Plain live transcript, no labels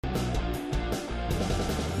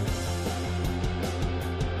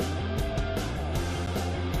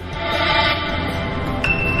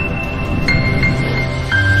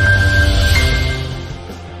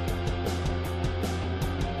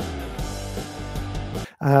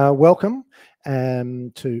Welcome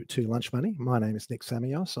to Lunch Money. My name is Nick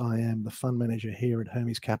Samios. I am the fund manager here at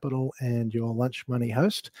Hermes Capital and your Lunch Money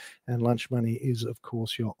host. And Lunch Money is, of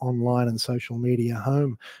course, your online and social media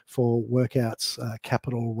home for workouts,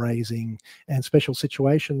 capital raising, and special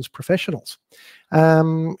situations professionals.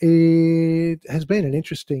 It has been an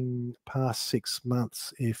interesting past 6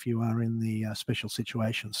 months if you are in the special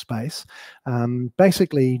situation space.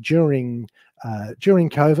 Basically, during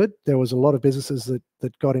COVID, there was a lot of businesses that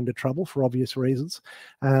got into trouble for obvious reasons,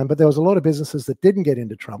 but there was a lot of businesses that didn't get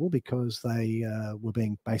into trouble because they were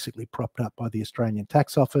being basically propped up by the Australian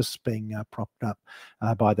Tax Office, being propped up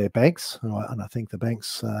by their banks, and I think the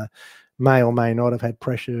banks may or may not have had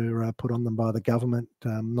pressure put on them by the government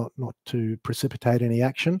not to precipitate any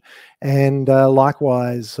action. And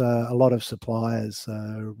likewise, a lot of suppliers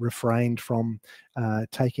refrained from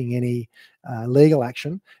taking any legal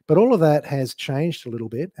action. But all of that has changed a little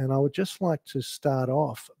bit. And I would just like to start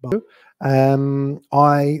off by,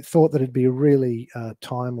 I thought that it'd be a really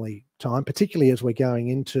timely time, particularly as we're going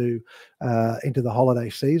into the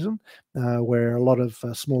holiday season, where a lot of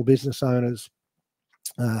small business owners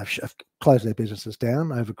have closed their businesses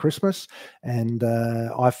down over Christmas, and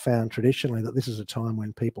I've found traditionally that this is a time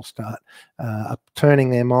when people start turning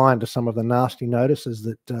their mind to some of the nasty notices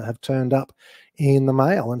that have turned up in the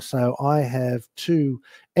mail. And so I have two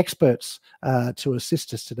experts to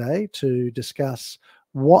assist us today to discuss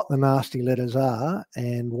what the nasty letters are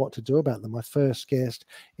and what to do about them. My first guest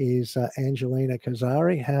is Angelina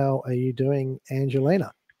Kazari. How are you doing,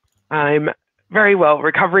 Angelina? I'm very well,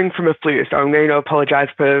 recovering from a flu, so I'm going to apologise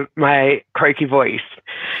for my croaky voice.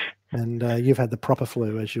 And you've had the proper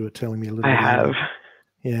flu, as you were telling me a little bit. I have.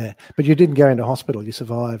 Yeah, but you didn't go into hospital. You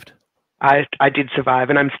survived. I did survive,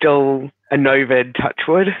 and I'm still a novid, touch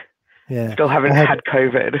wood. Yeah. Still haven't had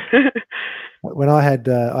COVID. When I had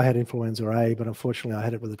influenza A, but unfortunately I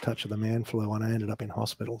had it with a touch of the man flu and I ended up in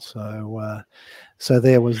hospital. So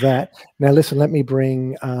there was that. Now listen, let me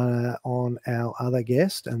bring on our other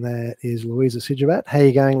guest, and that is Louisa Sijabat. How are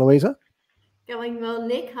you going, Louisa? Going well,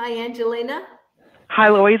 Nick. Hi, Angelina. Hi,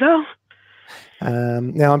 Louisa.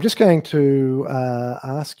 Now, I'm just going to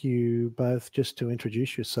ask you both just to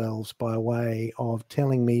introduce yourselves by way of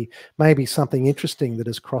telling me maybe something interesting that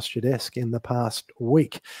has crossed your desk in the past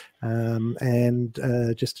week, and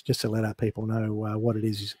just to let our people know what it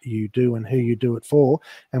is you do and who you do it for.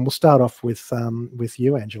 And we'll start off with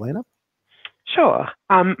you, Angelina. Sure.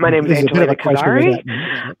 My name is Angelina Kazari.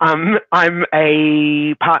 I'm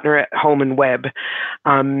a partner at Holman Webb,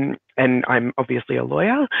 and I'm obviously a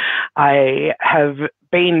lawyer. I have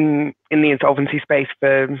been in the insolvency space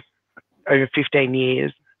for over 15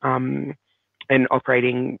 years and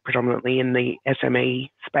operating predominantly in the SME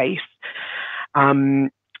space.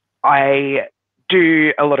 I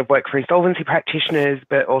do a lot of work for insolvency practitioners,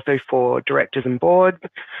 but also for directors and boards.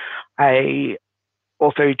 I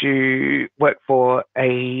also do work for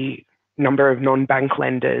a number of non-bank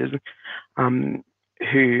lenders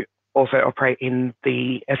who also operate in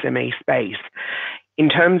the SME space. In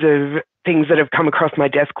terms of things that have come across my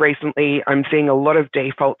desk recently, I'm seeing a lot of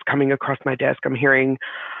defaults coming across my desk. I'm hearing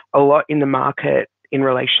a lot in the market in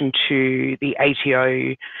relation to the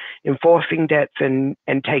ATO enforcing debts and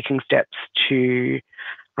taking steps to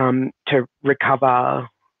recover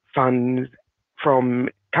funds from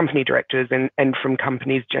company directors and from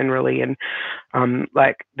companies generally. And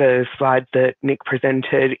like the slides that Nick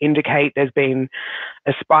presented indicate, there's been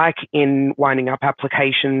a spike in winding up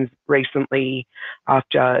applications recently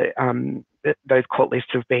after those court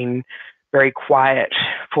lists have been very quiet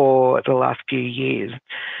for the last few years.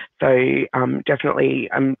 So definitely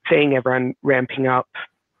I'm seeing everyone ramping up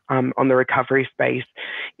on the recovery space.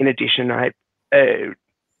 In addition,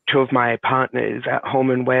 two of my partners at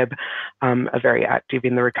Holman Webb are very active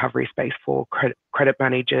in the recovery space for credit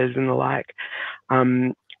managers and the like.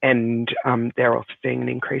 And they're also seeing an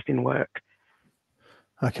increase in work.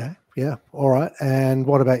 Okay. Yeah. All right. And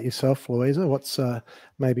what about yourself, Louisa? What's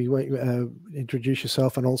maybe introduce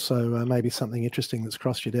yourself, and also maybe something interesting that's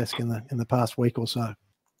crossed your desk in the past week or so?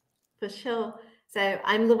 For sure. So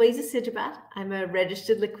I'm Louisa Sijabat. I'm a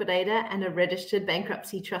registered liquidator and a registered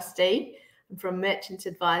bankruptcy trustee. I'm from Merchants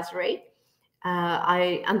Advisory.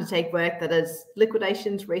 I undertake work that is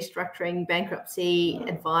liquidations, restructuring, bankruptcy,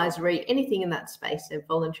 advisory, anything in that space, so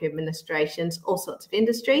voluntary administrations, all sorts of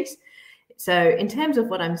industries. So in terms of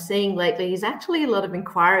what I'm seeing lately is actually a lot of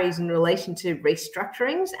inquiries in relation to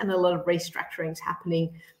restructurings, and a lot of restructurings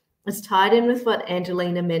happening. It's tied in with what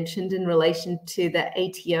Angelina mentioned in relation to the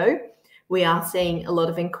ATO. We are seeing a lot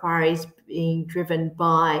of inquiries being driven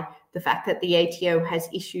by the fact that the ATO has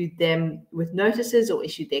issued them with notices or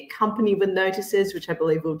issued their company with notices, which I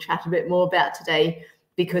believe we'll chat a bit more about today,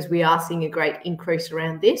 because we are seeing a great increase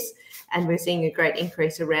around this. And we're seeing a great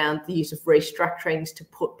increase around the use of restructurings to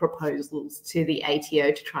put proposals to the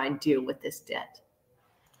ATO to try and deal with this debt.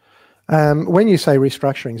 When you say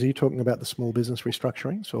restructurings, are you talking about the small business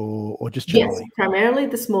restructurings or just generally? Yes, primarily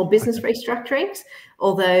the small business restructurings,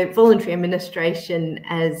 although voluntary administration,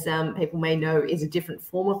 as people may know, is a different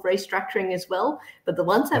form of restructuring as well. But the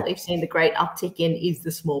ones that we've seen the great uptick in is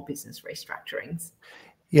the small business restructurings.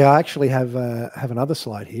 Yeah, I actually have another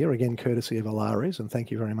slide here, again, courtesy of Alaris, and thank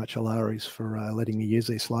you very much, Alaris, for letting me use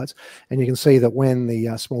these slides. And you can see that when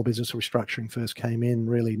the small business restructuring first came in,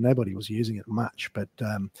 really nobody was using it much, but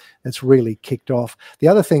it's really kicked off. The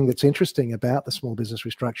other thing that's interesting about the small business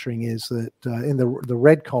restructuring is that in the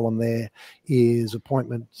red column there is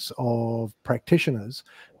appointments of practitioners,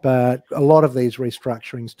 but a lot of these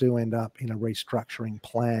restructurings do end up in a restructuring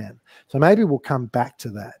plan. So maybe we'll come back to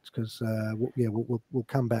that, because we'll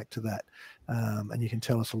come back to that, and you can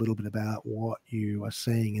tell us a little bit about what you are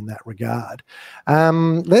seeing in that regard.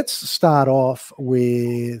 Let's start off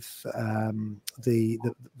with the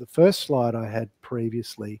first slide I had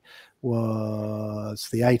previously was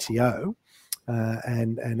the ATO.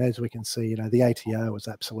 And as we can see, the ATO is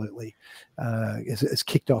absolutely is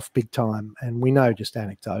kicked off big time, and we know just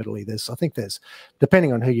anecdotally I think there's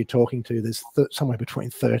depending on who you're talking to, there's somewhere between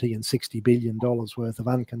 $30 and $60 billion worth of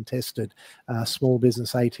uncontested small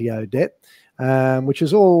business ATO debt, which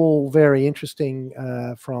is all very interesting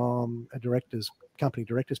from a company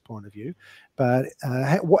director's point of view. But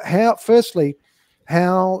how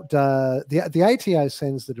the ATO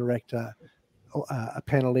sends the director a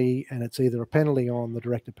penalty, and it's either a penalty on the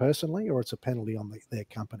director personally or it's a penalty on their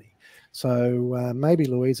company. So maybe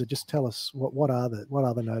Louisa, just tell us what are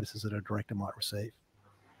the notices that a director might receive?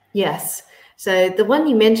 Yes. So the one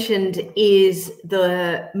you mentioned is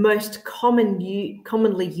the most commonly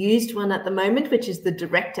used one at the moment, which is the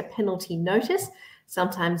director penalty notice,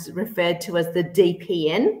 sometimes referred to as the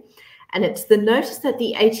DPN. And it's the notice that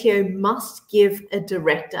the ATO must give a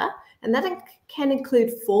director, and that can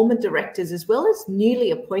include former directors as well as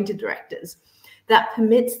newly appointed directors, that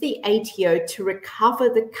permits the ATO to recover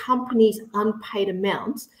the company's unpaid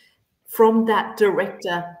amounts from that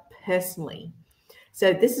director personally.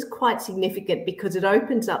 So this is quite significant because it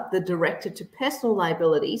opens up the director to personal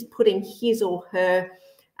liabilities, putting his or her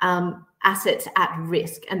assets at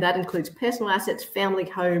risk. And that includes personal assets, family,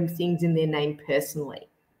 home, things in their name personally.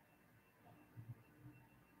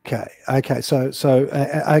 Okay. So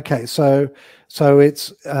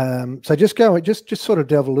it's just sort of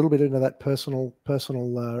delve a little bit into that personal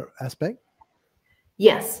aspect.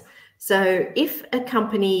 Yes. So if a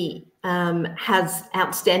company has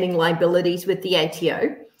outstanding liabilities with the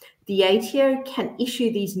ATO can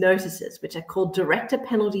issue these notices, which are called director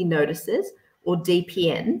penalty notices or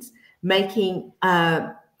DPNs, making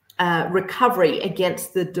recovery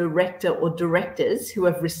against the director or directors who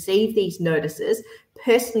have received these notices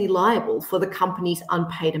personally liable for the company's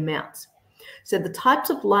unpaid amounts. So the types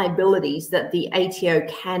of liabilities that the ATO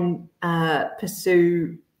can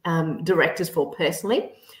pursue directors for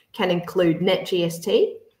personally can include net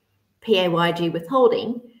GST, PAYG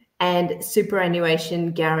withholding, and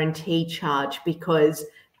superannuation guarantee charge, because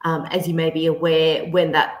as you may be aware,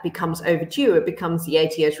 when that becomes overdue, it becomes the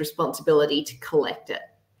ATO's responsibility to collect it.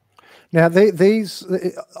 Now,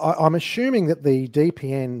 I'm assuming that the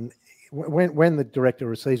DPN, when the director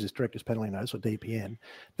receives this director's penalty notice or DPN,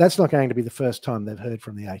 that's not going to be the first time they've heard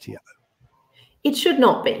from the ATO. It should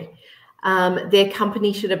not be. Their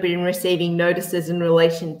company should have been receiving notices in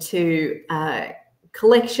relation to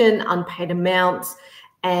collection, unpaid amounts,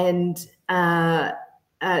 and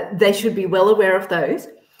they should be well aware of those.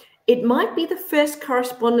 It might be the first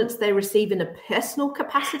correspondence they receive in a personal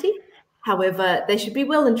capacity. However, they should be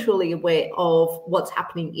well and truly aware of what's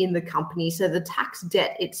happening in the company. So the tax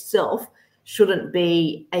debt itself shouldn't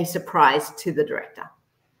be a surprise to the director.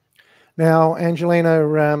 Now, Angelina,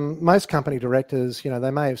 most company directors,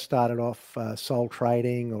 they may have started off sole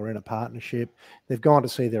trading or in a partnership. They've gone to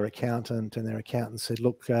see their accountant, and their accountant said,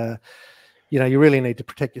 look, you really need to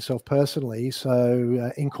protect yourself personally.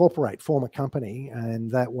 So form a company,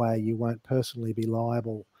 and that way you won't personally be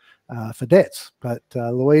liable for debts. But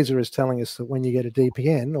Louisa is telling us that when you get a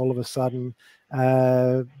DPN, all of a sudden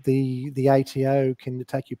the ATO can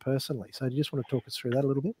attack you personally. So do you just want to talk us through that a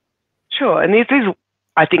little bit? Sure. And this is,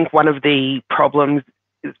 I think, one of the problems.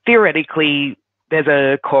 Theoretically, there's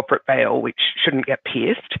a corporate veil which shouldn't get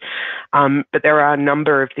pierced, but there are a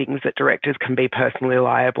number of things that directors can be personally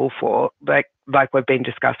liable for, like we've been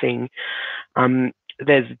discussing.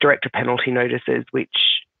 there's director penalty notices which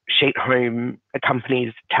sheet home a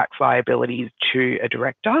company's tax liabilities to a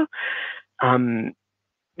director. And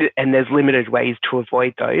there's limited ways to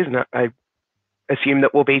avoid those. And I assume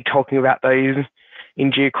that we'll be talking about those in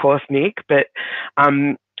due course, Nick. But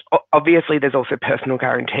obviously, there's also personal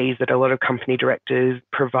guarantees that a lot of company directors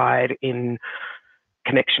provide in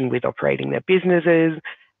connection with operating their businesses,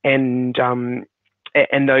 and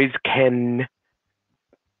those can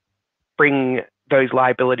bring those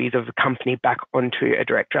liabilities of the company back onto a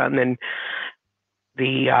director. And then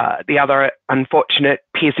the other unfortunate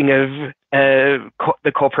piercing of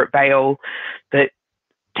the corporate veil that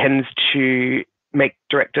tends to make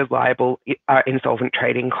directors liable are insolvent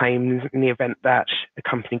trading claims in the event that a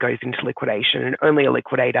company goes into liquidation, and only a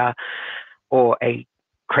liquidator or a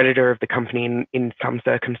creditor of the company in some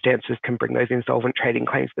circumstances can bring those insolvent trading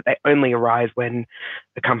claims, but they only arise when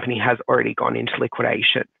the company has already gone into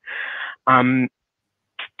liquidation.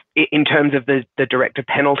 In terms of the director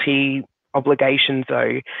penalty obligations,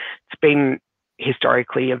 though, it's been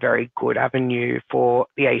historically a very good avenue for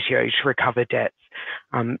the ATO to recover debts,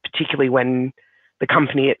 particularly when the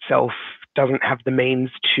company itself doesn't have the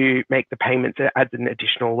means to make the payments. It adds an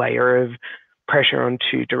additional layer of pressure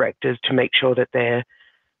onto directors to make sure that they're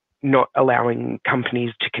not allowing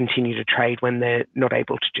companies to continue to trade when they're not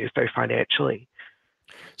able to do so financially.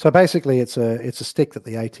 So basically, it's a stick that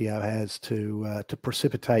the ATO has to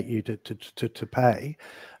precipitate you to pay.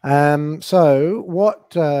 So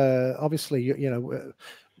what? Obviously, you know,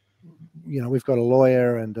 we've got a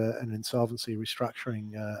lawyer and an insolvency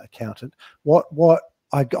restructuring accountant. What?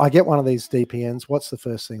 I get one of these DPNs. What's the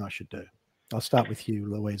first thing I should do? I'll start with you,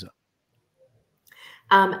 Louisa.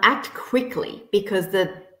 Act quickly, because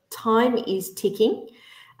the time is ticking.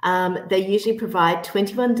 They usually provide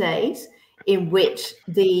 21 days in which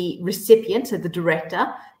the recipient, so the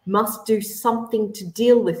director, must do something to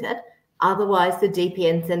deal with it. Otherwise, the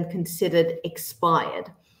DPN is then considered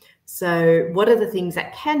expired. So what are the things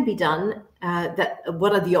that can be done?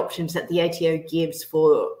 What are the options that the ATO gives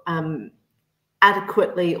for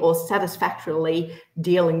adequately or satisfactorily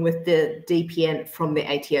dealing with the DPN from the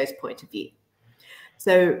ATO's point of view?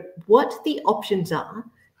 So what the options are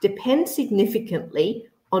depends significantly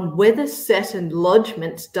on whether certain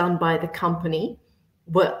lodgements done by the company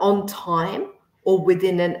were on time or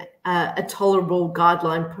within a tolerable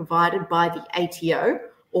guideline provided by the ATO,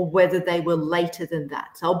 or whether they were later than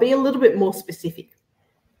that. So I'll be a little bit more specific.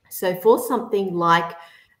 So for something like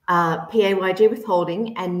PAYG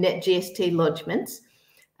withholding and net GST lodgements,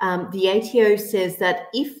 the ATO says that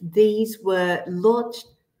if these were lodged,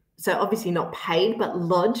 so obviously not paid, but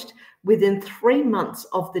lodged within 3 months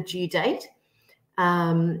of the due date,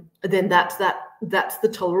 then that's the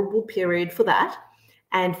tolerable period for that.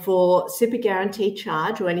 And for super guarantee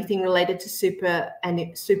charge or anything related to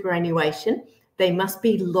superannuation, they must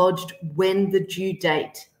be lodged when the due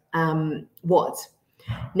date was.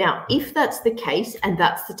 Now, if that's the case, and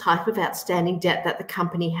that's the type of outstanding debt that the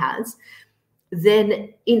company has, then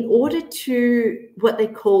in order to what they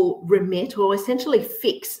call remit, or essentially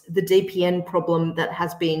fix the DPN problem that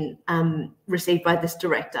has been received by this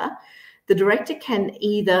director, the director can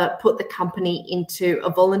either put the company into a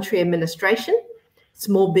voluntary administration,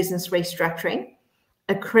 small business restructuring,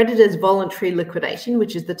 a creditor's voluntary liquidation,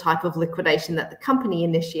 which is the type of liquidation that the company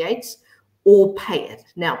initiates, or pay it.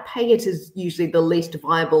 Now, pay it is usually the least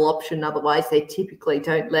viable option. Otherwise, they typically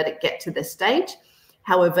don't let it get to this stage.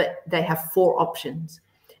 However, they have 4 options.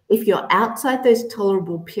 If you're outside those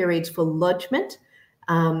tolerable periods for lodgement,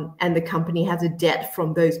 and the company has a debt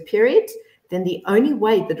from those periods, then the only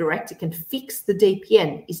way the director can fix the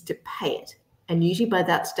DPN is to pay it. And usually by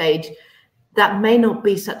that stage, that may not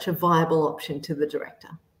be such a viable option to the director.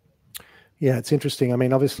 Yeah, it's interesting. I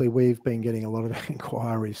mean, obviously, we've been getting a lot of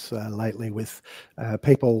inquiries lately with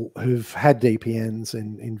people who've had DPNs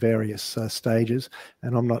in various stages,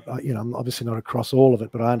 and I'm not, I'm obviously not across all of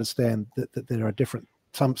it, but I understand that there are different.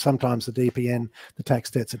 Sometimes the DPN, the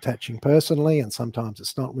tax debt's attaching personally, and sometimes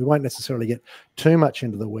it's not. We won't necessarily get too much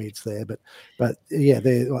into the weeds there, but yeah,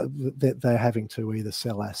 they're having to either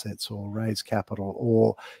sell assets or raise capital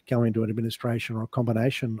or go into an administration or a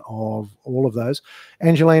combination of all of those.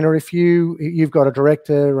 Angelina, if you've got a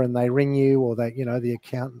director and they ring you, or they, the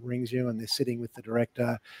accountant rings you and they're sitting with the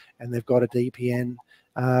director and they've got a DPN,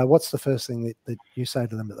 what's the first thing that you say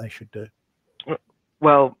to them that they should do?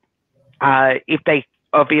 Well, if they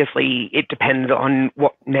obviously, it depends on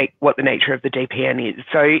what the nature of the DPN is.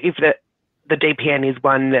 So if the DPN is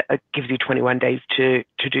one that gives you 21 days to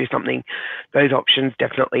do something, those options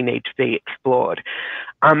definitely need to be explored.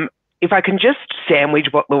 if I can just sandwich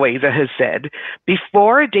what Louisa has said,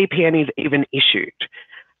 before a DPN is even issued,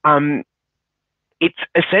 it's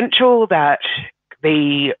essential that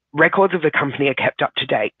the records of the company are kept up to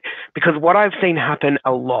date, because what I've seen happen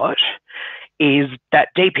a lot is that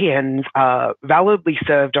DPNs are validly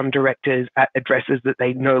served on directors at addresses that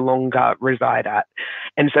they no longer reside at.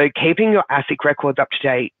 And so keeping your ASIC records up to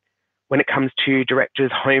date when it comes to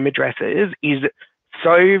directors' home addresses is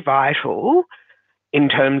so vital in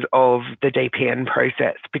terms of the DPN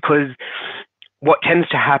process, because what tends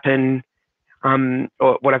to happen,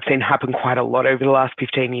 or what I've seen happen quite a lot over the last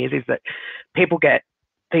 15 years, is that people get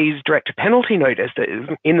these director penalty notices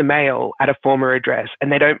in the mail at a former address, and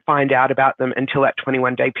they don't find out about them until that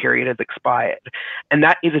 21-day period has expired. And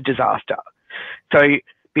that is a disaster. So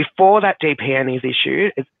before that DPN is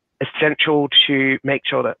issued, it's essential to make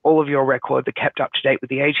sure that all of your records are kept up to date with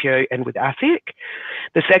the ATO and with ASIC.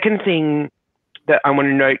 The second thing that I want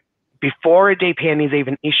to note, before a DPN is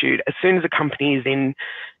even issued, as soon as a company is in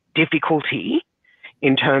difficulty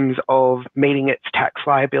in terms of meeting its tax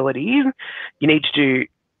liabilities, you need to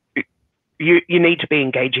be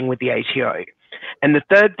engaging with the ATO. And the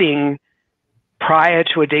third thing, prior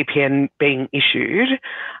to a DPN being issued,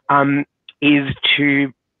 is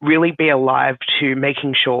to really be alive to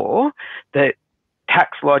making sure that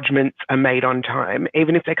tax lodgements are made on time,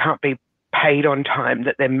 even if they can't be paid on time,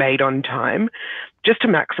 that they're made on time, just to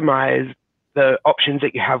maximize the options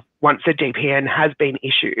that you have once a DPN has been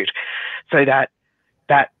issued, so that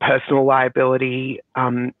that personal liability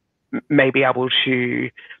may be able to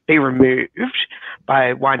be removed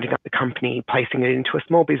by winding up the company, placing it into a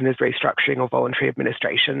small business restructuring or voluntary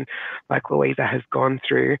administration like Louisa has gone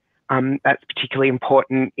through. That's particularly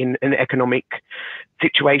important in an economic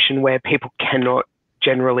situation where people cannot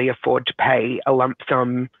generally afford to pay a lump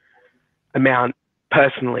sum amount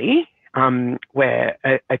personally, where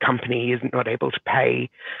a company is not able to pay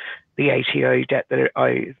the ATO debt that it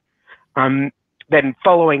owes. Then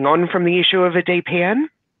following on from the issue of a DPN,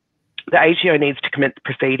 the ATO needs to commence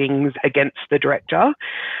proceedings against the director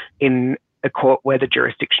in a court where the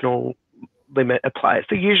jurisdictional limit applies.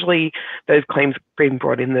 So usually those claims have been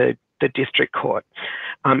brought in the district court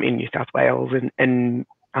in New South Wales and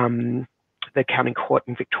the county court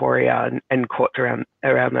in Victoria and courts around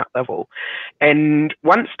that level. And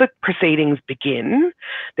once the proceedings begin,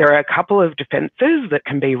 there are a couple of defences that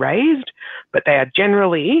can be raised, but they are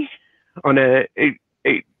generally on a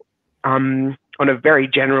very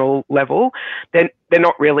general level. They're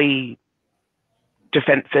not really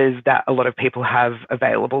defences that a lot of people have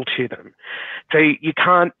available to them. So you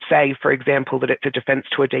can't say, for example, that it's a defence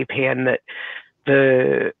to a DPN that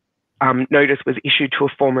the notice was issued to a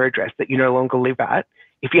former address that you no longer live at.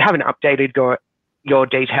 If you haven't updated your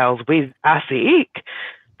details with ASIC,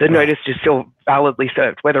 the notice is still validly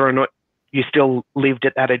served, whether or not you still lived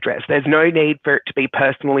at that address. There's no need for it to be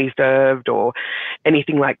personally served or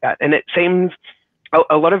anything like that. And it seems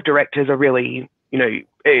a lot of directors are really,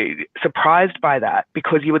 surprised by that,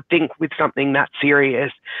 because you would think with something that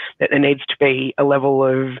serious that there needs to be a level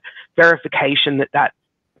of verification that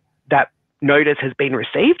notice has been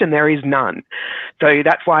received, and there is none. So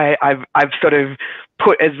that's why I've sort of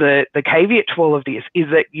put as the caveat to all of this is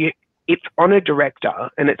that it's on a director,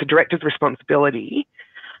 and it's a director's responsibility.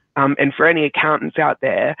 And for any accountants out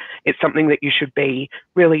there, it's something that you should be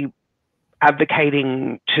really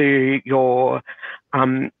advocating to your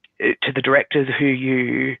to the directors who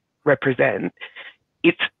you represent.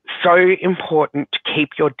 It's so important to keep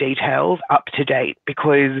your details up to date,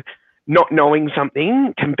 because not knowing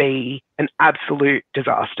something can be an absolute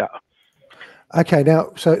disaster. Okay,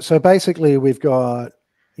 now, so basically we've got,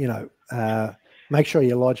 make sure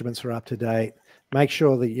your lodgements are up to date. Make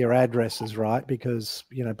sure that your address is right, because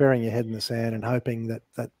burying your head in the sand and hoping that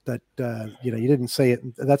you didn't see it,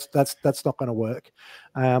 that's not going to work.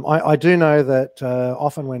 I do know that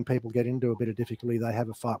often when people get into a bit of difficulty, they have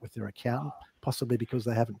a fight with their accountant, possibly because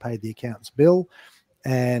they haven't paid the accountant's bill,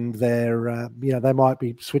 and they're they might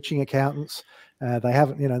be switching accountants. They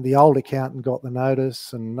haven't, the old accountant got the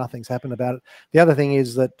notice and nothing's happened about it. The other thing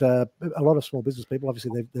is that a lot of small business people,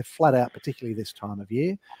 obviously, they're flat out, particularly this time of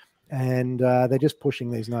year. And they're just pushing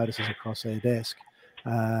these notices across their desk.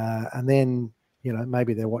 And then,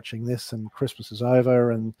 maybe they're watching this and Christmas is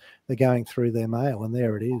over and they're going through their mail and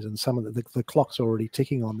there it is. And some of the clock's already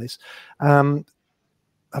ticking on this. Have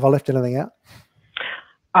I left anything out?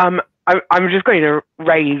 I'm just going to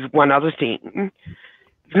raise one other thing.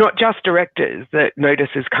 It's not just directors that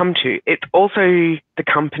notices come to. It's also the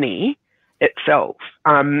company itself.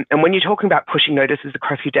 And when you're talking about pushing notices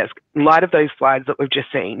across your desk, in light of those slides that we've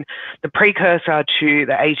just seen, the precursor to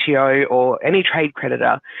the ATO or any trade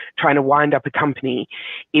creditor trying to wind up a company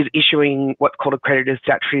is issuing what's called a creditor's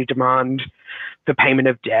statutory demand for payment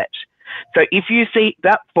of debt. So if you see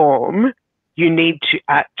that form, you need to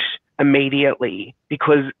act immediately,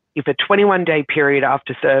 because if a 21-day period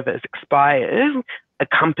after service expires, a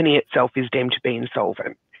company itself is deemed to be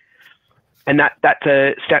insolvent. And that's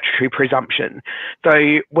a statutory presumption.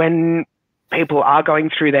 So when people are going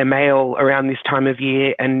through their mail around this time of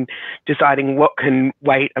year and deciding what can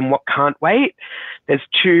wait and what can't wait, there's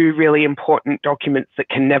two really important documents that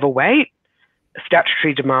can never wait: a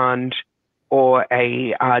statutory demand or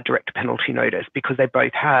a direct penalty notice, because they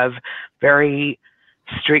both have very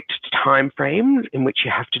strict time frames in which you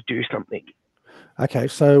have to do something. Okay,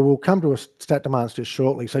 so we'll come to a stat demands just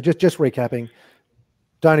shortly. So just recapping,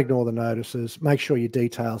 don't ignore the notices, make sure your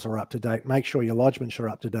details are up to date, make sure your lodgements are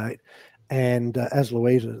up to date. And as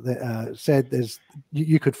Louisa said,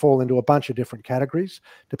 you could fall into a bunch of different categories.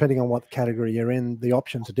 Depending on what category you're in, the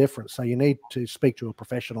options are different. So you need to speak to a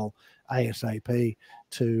professional ASAP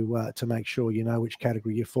to make sure you know which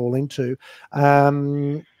category you fall into.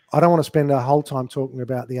 I don't want to spend a whole time talking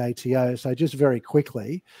about the ATO, so just very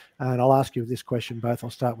quickly, and I'll ask you this question both. I'll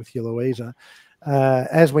start with you, Louisa.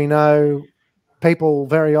 As we know, people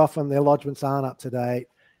very often, their lodgements aren't up to date.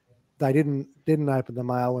 They didn't open the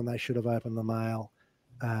mail when they should have opened the mail.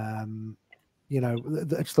 You know,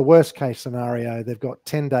 it's the worst case scenario. They've got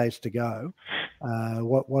 10 days to go.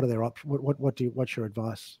 What are their options? What's your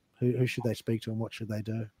advice? Who should they speak to and what should they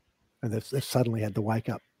do? And they've suddenly had the wake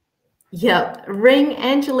up. Yeah, ring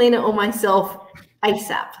Angelina or myself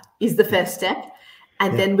ASAP is the first step.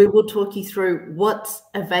 And then we will talk you through what's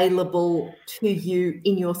available to you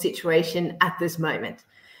in your situation at this moment.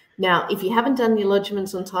 Now, if you haven't done your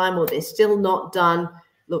lodgements on time or they're still not done,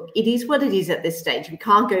 look, it is what it is at this stage. We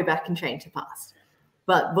can't go back and change the past.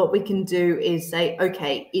 But what we can do is say,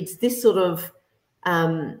 okay, it's this sort of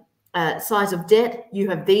size of debt. You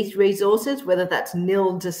have these resources, whether that's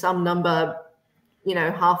nil to some number, you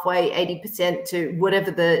know, halfway, 80% to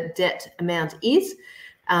whatever the debt amount is.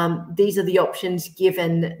 These are the options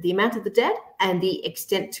given the amount of the debt and the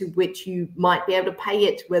extent to which you might be able to pay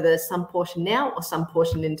it, whether some portion now or some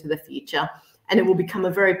portion into the future. And it will become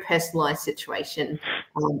a very personalized situation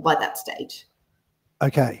by that stage.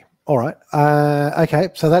 Okay. All right. Okay.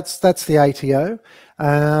 So that's the ATO.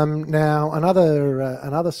 Now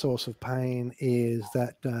another source of pain is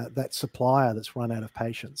that supplier that's run out of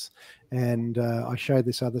patience. And I showed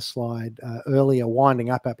this other slide earlier, winding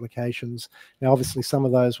up applications. Now, obviously, some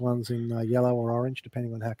of those ones in yellow or orange,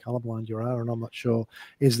 depending on how colourblind you are, and I'm not sure,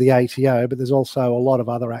 is the ATO. But there's also a lot of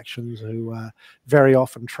other actions who very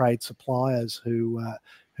often trade suppliers who,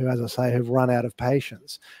 as I say, have run out of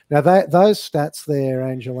patience. Now, those stats there,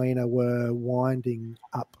 Angelina, were winding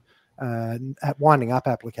up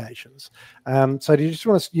applications. So do you just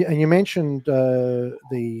want to? And you mentioned the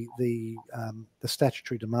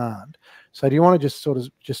statutory demand. So do you want to just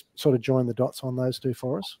sort of join the dots on those two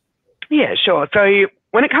for us? Yeah, sure. So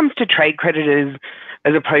when it comes to trade creditors,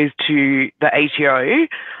 as opposed to the ATO,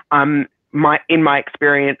 in my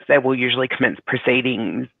experience, they will usually commence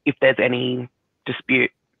proceedings if there's any dispute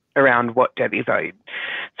around what debt is owed.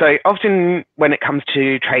 So often when it comes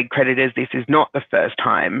to trade creditors, this is not the first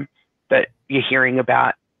time that you're hearing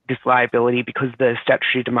about this liability, because the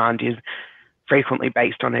statutory demand is frequently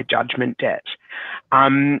based on a judgment debt.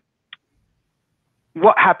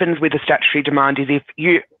 What happens with a statutory demand is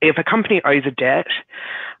if a company owes a debt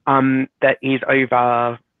that is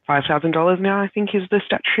over $5,000 now, I think is the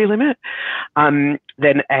statutory limit,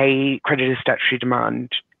 then a creditor's statutory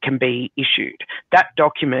demand can be issued. That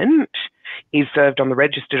document is served on the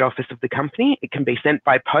registered office of the company. It can be sent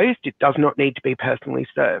by post. It does not need to be personally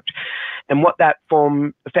served. And what that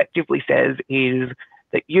form effectively says is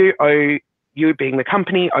that you being the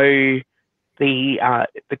company, owe the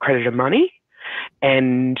creditor money,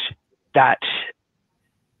 and that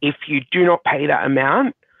if you do not pay that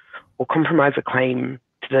amount or compromise a claim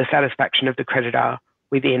to the satisfaction of the creditor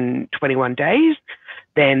within 21 days,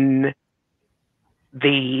 then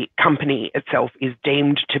the company itself is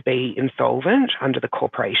deemed to be insolvent under the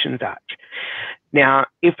Corporations Act. Now,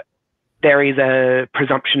 if there is a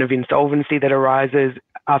presumption of insolvency that arises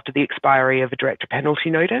after the expiry of a direct penalty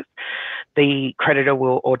notice, the creditor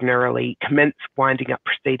will ordinarily commence winding up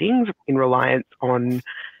proceedings in reliance on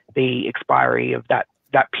the expiry of that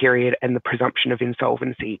period and the presumption of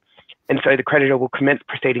insolvency. And so the creditor will commence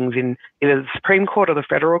proceedings in either the Supreme Court or the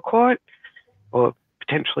Federal Court, or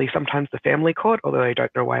potentially sometimes the family court, although I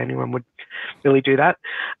don't know why anyone would really do that.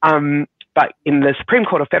 but in the Supreme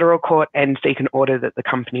Court or Federal Court, and seek an order that the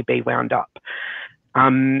company be wound up.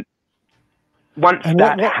 Once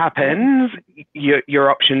that happens, your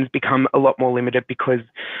options become a lot more limited, because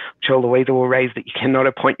I'm sure Louisa will raise that you cannot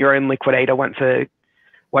appoint your own liquidator once a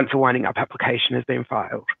winding up application has been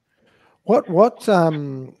filed.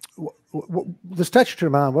 The statutory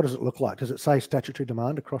demand, what does it look like? Does it say statutory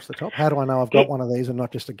demand across the top? How do I know I've got one of these and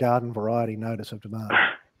not just a garden variety notice of demand?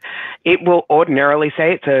 It will ordinarily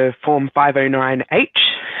say it's a Form 509H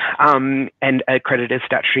and a creditor's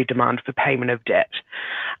statutory demand for payment of debt.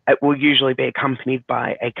 It will usually be accompanied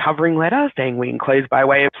by a covering letter saying we enclose by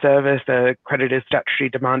way of service a creditor's statutory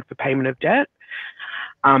demand for payment of debt.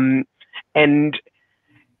 And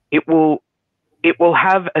it will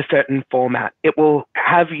have a certain format. It will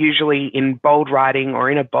have, usually in bold writing or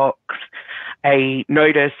in a box, a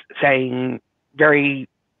notice saying very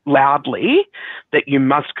loudly that you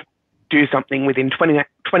must do something within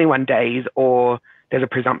 21 days, or there's a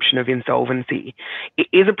presumption of insolvency. It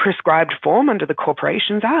is a prescribed form under the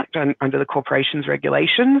Corporations Act and under the Corporations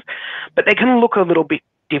Regulations, but they can look a little bit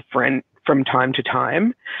different from time to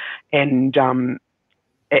time, and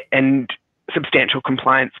substantial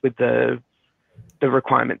compliance with the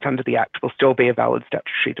requirements under the Act will still be a valid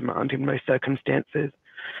statutory demand in most circumstances.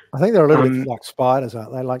 I think they're a little bit like spiders,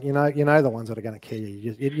 aren't they? Like, you know the ones that are going to kill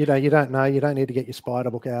you. You don't know. You don't need to get your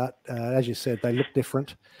spider book out. As you said, they look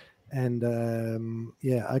different. And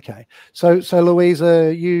yeah, okay. So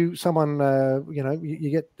Louisa, you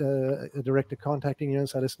get a director contacting you and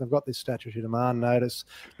say, listen, I've got this statutory demand notice.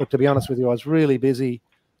 Look, to be honest with you, I was really busy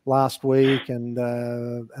last week, and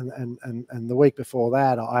the week before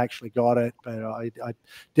that, I actually got it, but I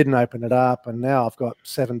didn't open it up, and now I've got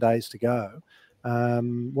 7 days to go. How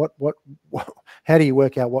do you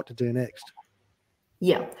work out what to do next?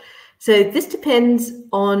 Yeah. So this depends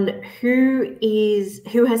on who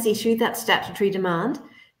has issued that statutory demand,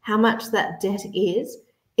 how much that debt is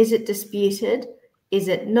it disputed, is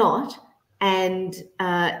it not, and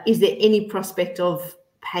is there any prospect of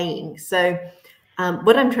paying? So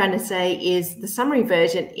what I'm trying to say is the summary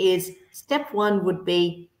version is step one would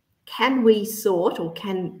be, can we sort, or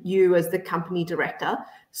can you as the company director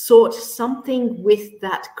sort something with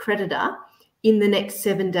that creditor in the next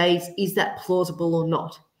 7 days? Is that plausible or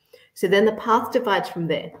not? So then the path divides from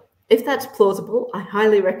there. If that's plausible, I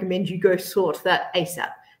highly recommend you go sort that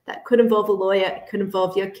ASAP. That could involve a lawyer, it could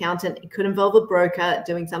involve your accountant, it could involve a broker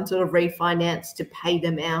doing some sort of refinance to pay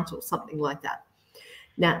them out or something like that.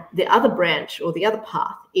 Now, the other branch or the other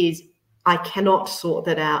path is I cannot sort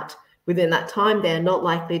that out within that time. They're not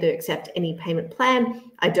likely to accept any payment plan.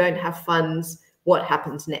 I don't have funds. What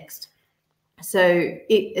happens next? So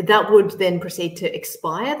that would then proceed to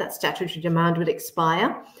expire. That statutory demand would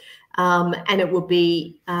expire. And it will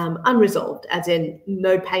be unresolved, as in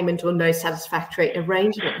no payment or no satisfactory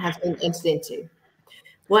arrangement has been entered into.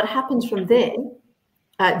 What happens from there?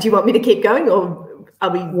 Do you want me to keep going, or are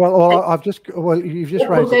we? You've just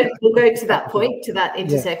raised. We'll go to that point, to that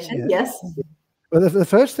intersection. Yeah. Yes. Well, the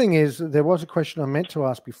first thing is, there was a question I meant to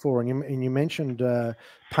ask before, and you mentioned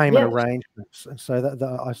payment arrangements, and so that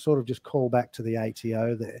I sort of just call back to the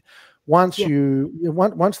ATO there. Once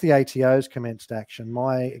the ATO's commenced action,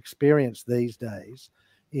 my experience these days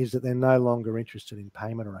is that they're no longer interested in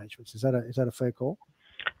payment arrangements. Is that a fair call?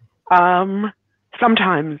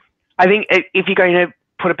 Sometimes. I think if you're going to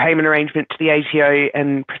put a payment arrangement to the ATO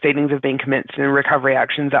and proceedings have been commenced and recovery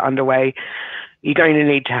actions are underway, you're going to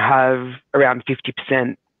need to have around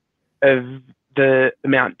 50% of the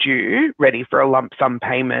amount due ready for a lump sum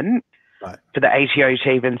payment for the ATO to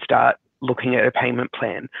even start looking at a payment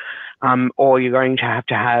plan. Or you're going to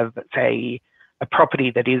have, say, a property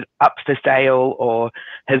that is up for sale or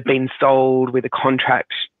has been sold with a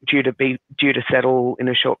contract due to settle in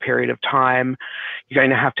a short period of time. You're going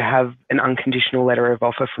to have an unconditional letter of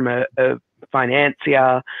offer from a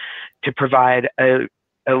financier to provide a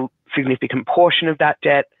significant portion of that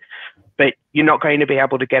debt, but you're not going to be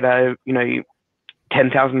able to get a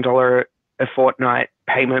 $10,000 a fortnight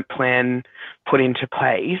payment plan put into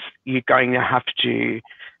place. You're going to have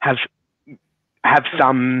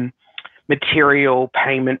some material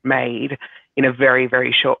payment made in a very,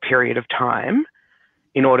 very short period of time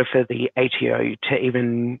in order for the ATO to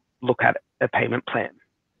even look at a payment plan.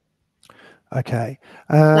 Okay.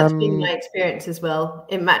 That's been my experience as well.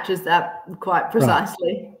 It matches that quite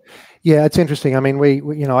precisely. Right. Yeah, it's interesting. I mean, we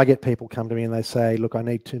I get people come to me and they say, look, I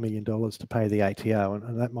need $2 million to pay the ATO,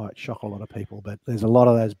 and that might shock a lot of people, but there's a lot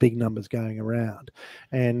of those big numbers going around.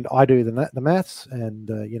 And I do the maths, and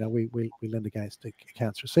we lend against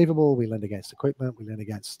accounts receivable, we lend against equipment, we lend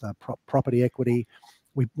against property equity,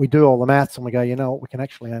 we do all the maths and we go, you know what, we can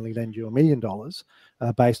actually only lend you $1 million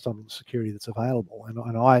based on the security that's available.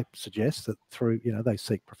 And I suggest that through, they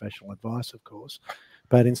seek professional advice, of course,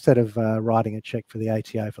 but instead of writing a check for the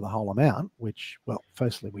ATO for the whole amount, which, well,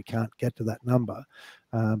 firstly, we can't get to that number,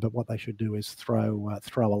 but what they should do is throw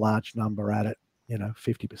a large number at it,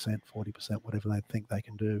 50%, 40%, whatever they think they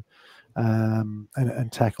can do,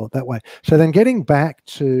 and tackle it that way. So then getting back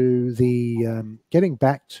to the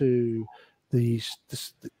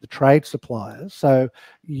trade suppliers. So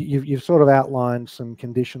you've sort of outlined some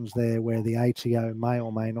conditions there where the ATO may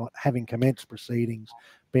or may not, having commenced proceedings,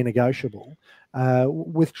 be negotiable.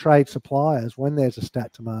 With trade suppliers, when there's a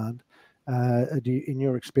stat demand, in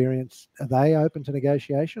your experience, are they open to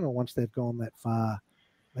negotiation, or once they've gone that far,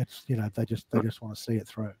 they just want to see it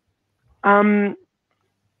through?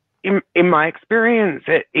 In my experience,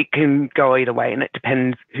 it can go either way, and it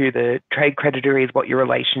depends who the trade creditor is, what your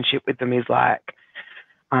relationship with them is like,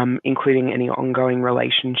 including any ongoing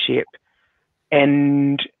relationship.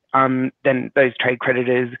 And then those trade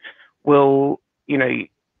creditors will,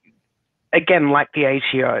 again, like the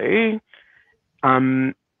ATO,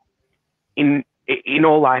 in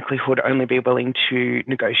all likelihood, only be willing to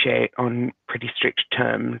negotiate on pretty strict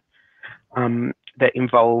terms that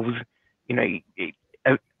involves,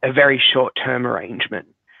 a very short-term arrangement.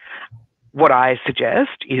 What I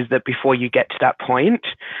suggest is that before you get to that point,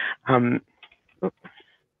 I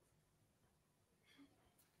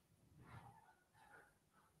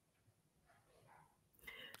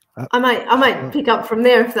might pick up from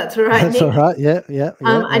there if that's all right. That's Nick. all right. Yeah.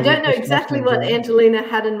 I don't know exactly what Angelina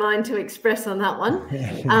had in mind to express on that one,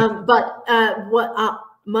 but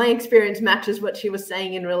my experience matches what she was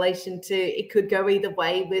saying in relation to it could go either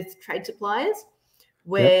way with trade suppliers,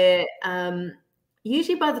 where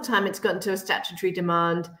usually by the time it's gotten to a statutory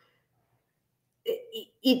demand,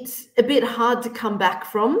 it's a bit hard to come back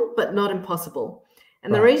from, but not impossible.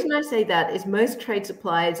 And the reason I say that is most trade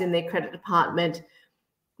suppliers in their credit department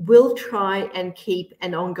will try and keep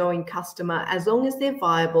an ongoing customer as long as they're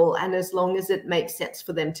viable and as long as it makes sense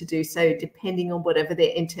for them to do so, depending on whatever their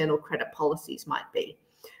internal credit policies might be.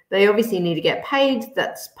 They obviously need to get paid.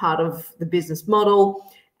 That's part of the business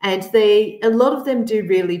model. And a lot of them do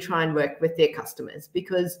really try and work with their customers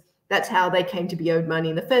because that's how they came to be owed money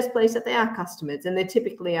in the first place, that they are customers, and they're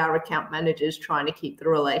typically our account managers trying to keep the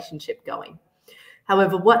relationship going.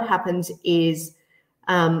 However, what happens is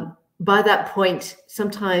by that point,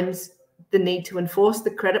 sometimes the need to enforce the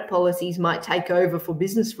credit policies might take over for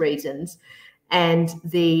business reasons, and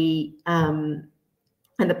the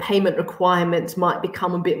payment requirements might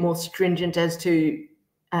become a bit more stringent as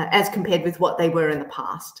compared with what they were in the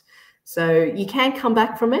past. So you can come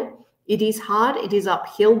back from it. It is hard. It is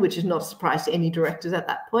uphill, which is not a surprise to any directors at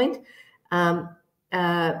that point,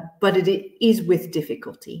 but it is with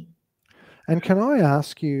difficulty. And can I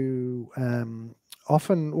ask you,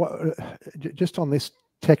 often, just on this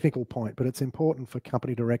technical point, but it's important for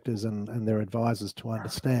company directors and their advisors to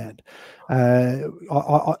understand.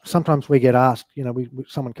 Sometimes we get asked,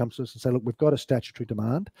 someone comes to us and say, look, we've got a statutory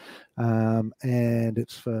demand and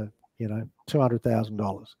it's for,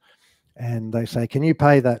 $200,000. And they say, can you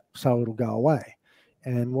pay that so it'll go away?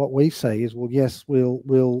 And what we say is, well, yes,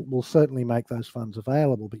 we'll certainly make those funds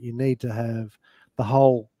available, but you need to have the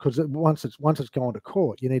whole, because once it's gone to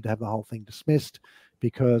court, you need to have the whole thing dismissed,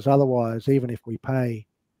 because otherwise, even if we pay,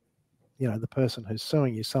 the person who's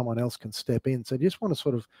suing you, someone else can step in. So do you just want to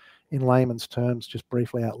sort of, in layman's terms, just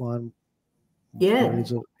briefly outline? Yeah.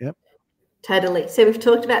 Yep. Totally. So we've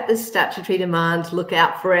talked about the statutory demand. Look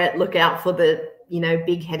out for it. Look out for the,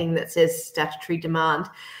 big heading that says statutory demand.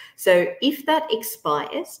 So if that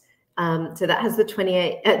expires, so that has the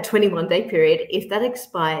 21-day period. If that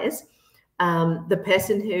expires, the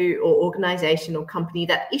person or organisation or company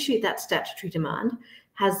that issued that statutory demand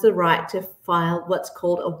has the right to file what's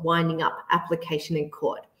called a winding up application in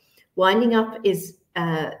court. Winding up is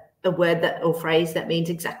a word or phrase that means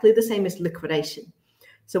exactly the same as liquidation.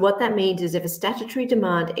 So what that means is if a statutory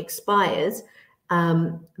demand expires,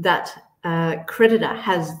 that creditor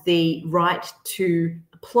has the right to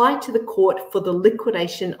apply to the court for the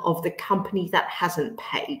liquidation of the company that hasn't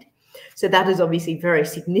paid. So that is obviously very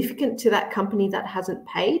significant to that company that hasn't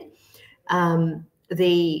paid.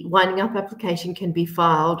 The winding up application can be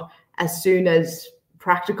filed as soon as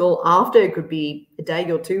practical after. It could be a day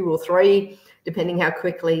or two or three, depending how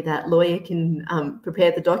quickly that lawyer can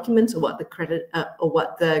prepare the documents or what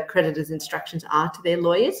the creditor's instructions are to their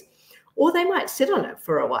lawyers, or they might sit on it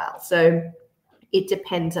for a while. So it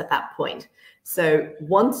depends at that point. So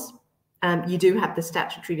once you do have the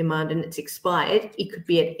statutory demand and it's expired, it could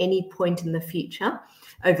be at any point in the future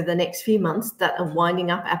over the next few months that a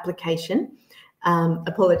winding up application,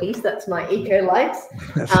 apologies, that's my eco lights,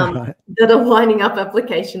 Right. that a winding up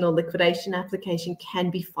application or liquidation application can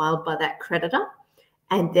be filed by that creditor.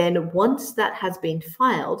 And then once that has been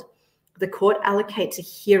filed, the court allocates a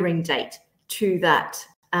hearing date to that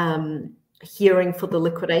hearing for the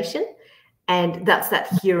liquidation. And that's that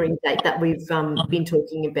hearing date that we've been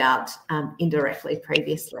talking about indirectly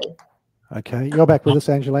previously. Okay, you're back with us,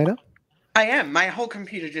 Angelina? I am. My whole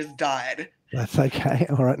computer just died. That's okay.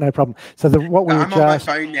 All right, no problem. So what we were I'm on my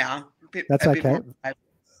phone now. That's okay.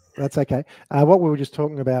 That's okay. What we were just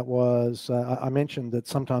talking about was I mentioned that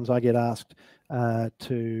sometimes I get asked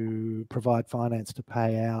to provide finance to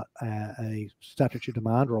pay out a statutory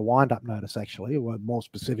demand or a wind-up notice, actually, or more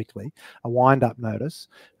specifically, a wind-up notice.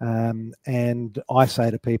 And I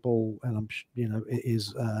say to people, and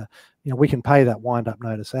we can pay that wind-up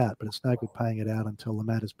notice out, but it's no good paying it out until the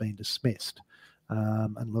matter's been dismissed.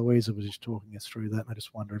 And Louisa was just talking us through that. And I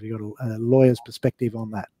just wonder if you've got a lawyer's perspective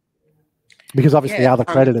on that. Because obviously other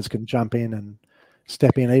creditors can jump in and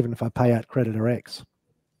step in, even if I pay out creditor X.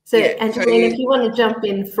 So, Angelina, if you want to jump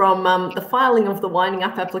in from the filing of the winding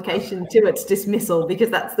up application to its dismissal, because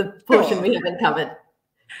that's the portion we haven't covered.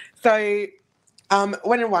 So,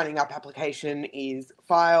 when a winding up application is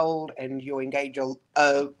filed and you engage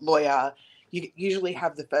a lawyer, you usually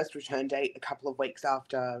have the first return date a couple of weeks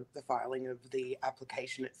after the filing of the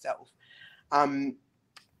application itself.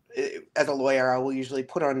 As a lawyer, I will usually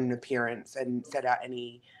put on an appearance and set out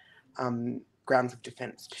any grounds of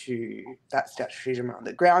defence to that statutory demand.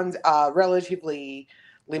 The grounds are relatively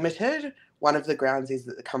limited. One of the grounds is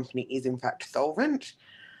that the company is in fact solvent.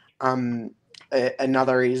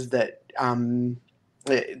 Another is that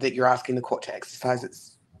that you're asking the court to exercise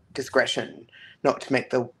its discretion not to make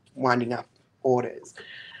the winding up orders.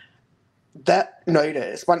 That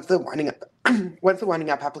notice, once the winding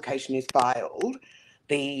up application is filed,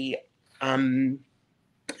 the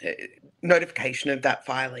notification of that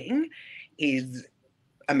filing is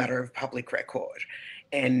a matter of public record,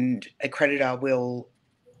 and a creditor will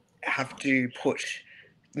have to put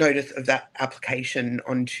notice of that application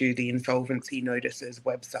onto the insolvency notices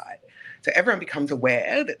website. So everyone becomes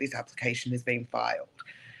aware that this application has been filed.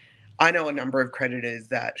 I know a number of creditors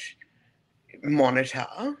that monitor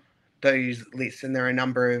those lists, and there are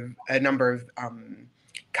a number of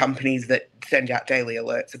companies that send out daily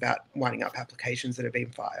alerts about winding up applications that have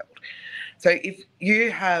been filed. So if you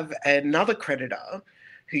have another creditor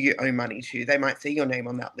who you owe money to, they might see your name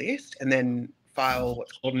on that list and then file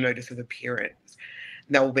what's called a notice of appearance.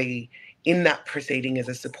 And they'll be in that proceeding as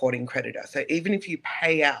a supporting creditor. So even if you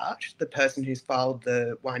pay out the person who's filed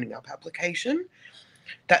the winding up application,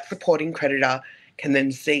 that supporting creditor can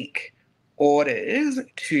then seek orders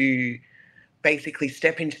to basically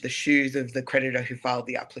step into the shoes of the creditor who filed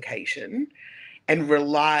the application and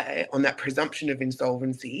rely on that presumption of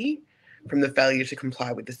insolvency from the failure to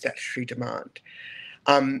comply with the statutory demand.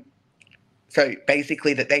 So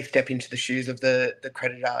basically that they step into the shoes of the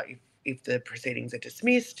creditor if the proceedings are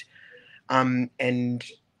dismissed, and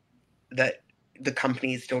that the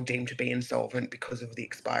company is still deemed to be insolvent because of the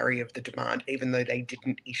expiry of the demand, even though they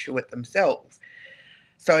didn't issue it themselves.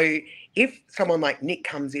 So if someone like Nick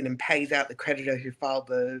comes in and pays out the creditor who filed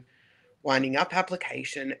the winding up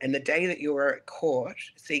application, and the day that you are at court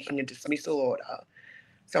seeking a dismissal order,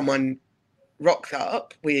 someone rocks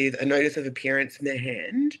up with a notice of appearance in their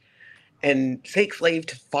hand and seeks leave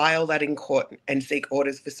to file that in court and seek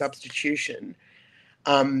orders for substitution,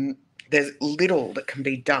 there's little that can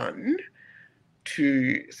be done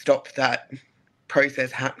to stop that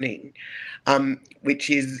process happening,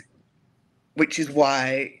 which is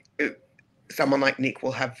why someone like Nick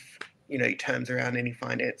will have, terms around any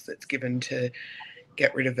finance that's given to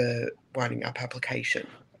get rid of a winding up application.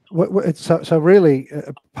 So really,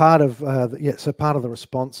 part of the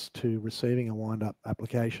response to receiving a wind up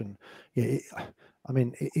application, is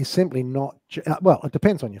simply not. Well, it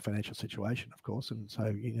depends on your financial situation, of course, and so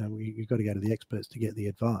you've got to go to the experts to get the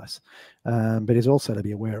advice. But it's also to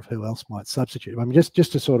be aware of who else might substitute.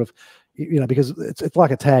 Just to sort of, because it's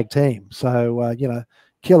like a tag team. So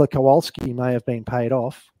Killer Kowalski may have been paid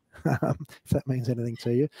off, if that means anything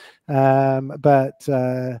to you, but.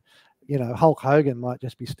 Hulk Hogan might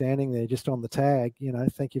just be standing there just on the tag,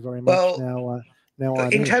 thank you very much. Well, now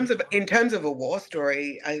in terms of a war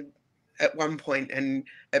story, I at one point, and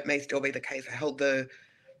it may still be the case, I held the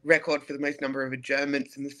record for the most number of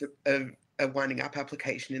adjournments of a winding up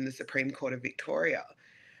application in the Supreme Court of Victoria,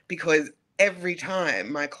 because every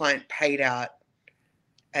time my client paid out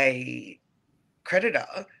a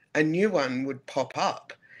creditor, a new one would pop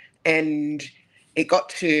up. And it got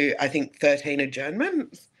to, I think, 13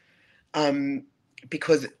 adjournments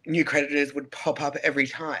because new creditors would pop up every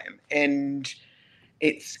time. And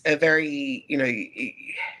it's a very,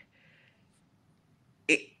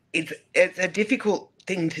 it's a difficult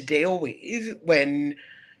thing to deal with when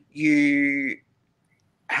you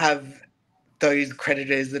have those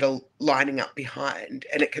creditors that are lining up behind,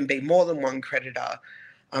 and it can be more than one creditor.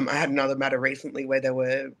 I had another matter recently where there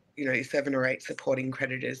were, 7 or 8 supporting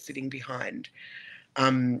creditors sitting behind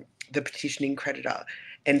the petitioning creditor.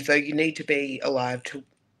 And so you need to be alive to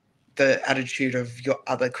the attitude of your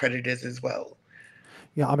other creditors as well.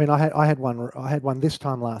 Yeah, I mean, I had one this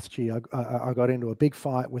time last year. I got into a big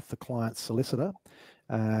fight with the client's solicitor,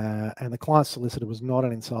 and the client's solicitor was not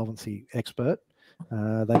an insolvency expert.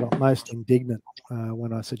 They got most indignant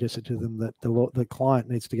when I suggested to them that the client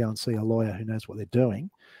needs to go and see a lawyer who knows what they're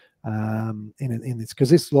doing in this,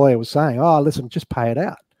 because this lawyer was saying, "Oh, listen, just pay it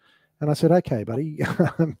out." And I said, "Okay, buddy,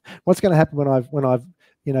 what's going to happen when I've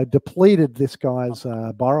depleted this guy's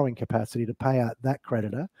borrowing capacity to pay out that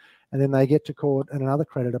creditor, and then they get to court and another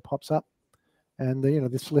creditor pops up, and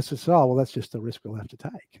this solicitor says, oh, well, that's just the risk we'll have to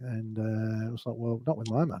take." And it was like, well, not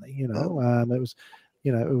with my money, It was.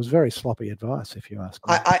 It was very sloppy advice, if you ask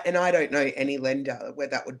me. I don't know any lender where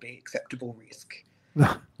that would be acceptable risk.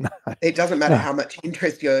 No. It doesn't matter how much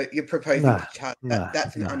interest you're proposing to charge.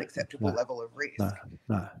 That's an unacceptable level of risk.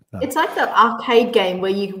 No. It's like that arcade game where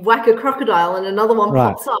you whack a crocodile and another one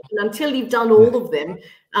pops up, and until you've done all of them,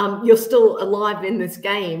 you're still alive in this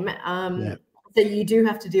game. So you do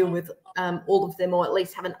have to deal with all of them, or at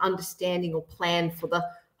least have an understanding or plan for the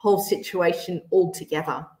whole situation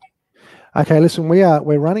altogether. Okay, listen,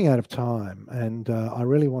 we're running out of time, and I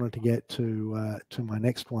really wanted to get to my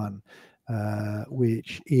next one,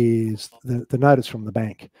 which is the notice from the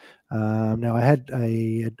bank. Now, I had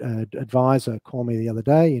a advisor call me the other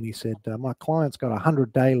day, and he said, my client's got a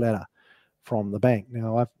 100-day letter from the bank.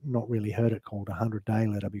 Now, I've not really heard it called a 100-day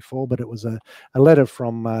letter before, but it was a letter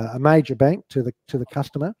from a major bank to the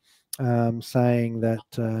customer saying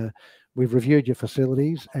that we've reviewed your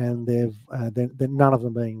facilities, and they're none of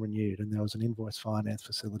them being renewed. And there was an invoice finance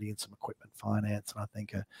facility and some equipment finance, and I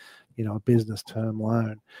think a business term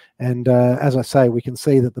loan. And as I say, we can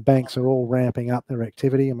see that the banks are all ramping up their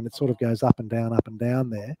activity. I mean, it sort of goes up and down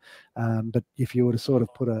there. But if you were to sort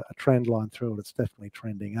of put a trend line through it, it's definitely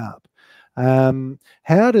trending up.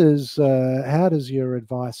 How does your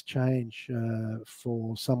advice change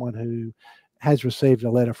for someone who has received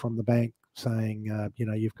a letter from the bank saying,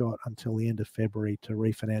 you've got until the end of February to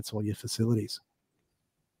refinance all your facilities?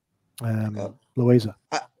 Louisa.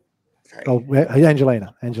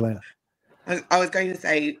 Angelina. I was going to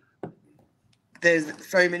say, there's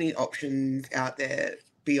so many options out there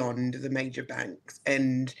beyond the major banks,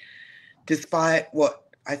 and despite what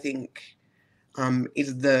I think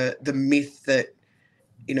is the myth that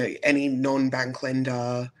any non-bank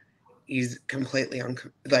lender is completely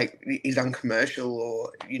is uncommercial,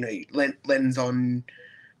 or lends on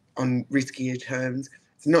riskier terms.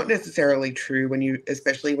 It's not necessarily true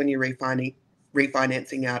especially when you're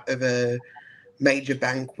refinancing out of a major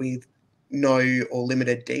bank with no or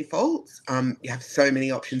limited defaults. You have so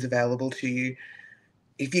many options available to you.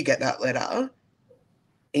 If you get that letter,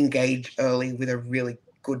 engage early with a really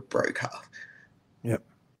good broker. Yep.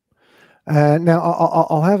 Now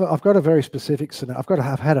I've got a very specific scenario.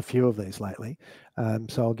 I've had a few of these lately,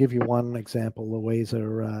 so I'll give you one example,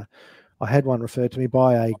 Louisa. I had one referred to me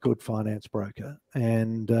by a good finance broker,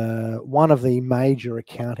 and one of the major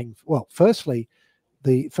accounting. Well, firstly,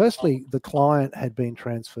 the client had been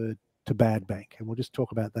transferred to bad bank, and we'll just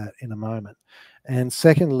talk about that in a moment. And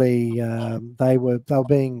secondly, they were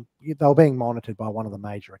being monitored by one of the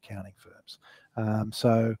major accounting firms.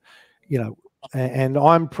 And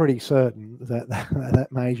I'm pretty certain that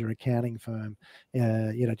major accounting firm,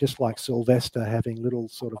 just like Sylvester having little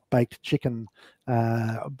sort of baked chicken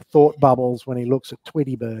thought bubbles when he looks at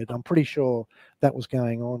Tweety Bird, I'm pretty sure that was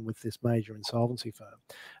going on with this major insolvency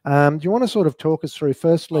firm. Do you want to sort of talk us through,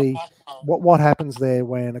 firstly, what happens there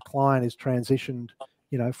when a client is transitioned,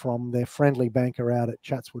 from their friendly banker out at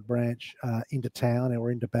Chatswood branch into town,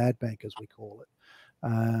 or into bad bank, as we call it?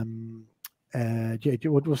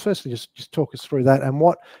 Well, firstly, just talk us through that, and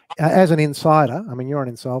what, as an insider, I mean, you're an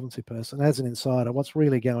insolvency person, as an insider, what's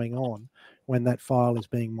really going on when that file is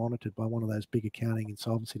being monitored by one of those big accounting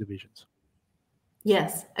insolvency divisions?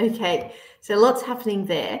 Yes. Okay. So lots happening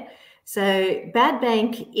there. So bad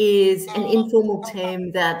bank is an informal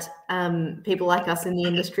term that people like us in the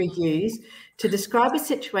industry use to describe a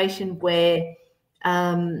situation where,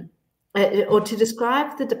 or to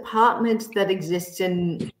describe the department that exists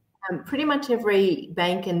in Pretty much every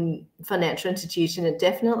bank and financial institution, it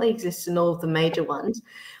definitely exists in all of the major ones.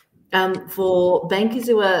 For bankers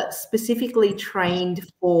who are specifically trained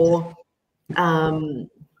for,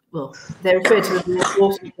 well, they refer to them as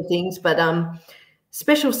all sorts of things, but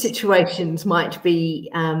special situations might be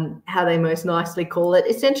how they most nicely call it.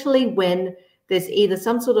 Essentially, when there's either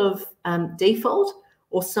some sort of default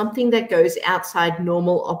or something that goes outside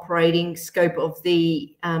normal operating scope of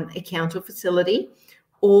the account or facility,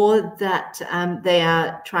 or that they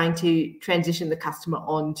are trying to transition the customer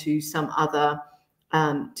on to some other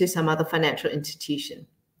financial institution.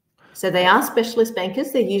 So they are specialist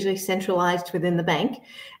bankers. They're usually centralized within the bank,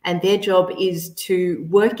 and their job is to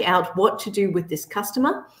work out what to do with this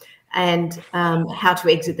customer and how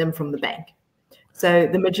to exit them from the bank. So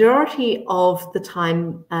the majority of the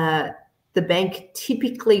time, the bank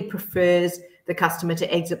typically prefers the customer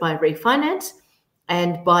to exit by refinance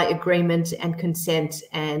and by agreement and consent,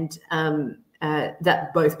 and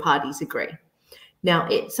that both parties agree. Now,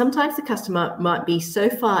 sometimes the customer might be so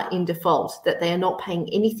far in default that they are not paying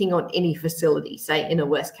anything on any facility, say in a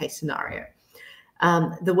worst case scenario.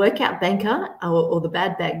 The workout banker or the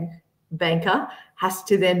bad banker has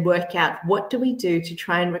to then work out, what do we do to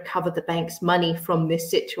try and recover the bank's money from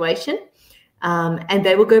this situation? And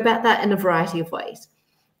they will go about that in a variety of ways.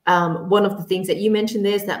 One of the things that you mentioned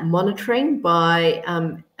there is that monitoring by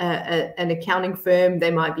an accounting firm.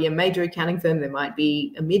 They might be a major accounting firm, they might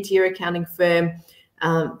be a mid-tier accounting firm.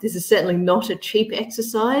 This is certainly not a cheap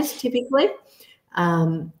exercise typically.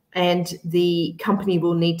 And the company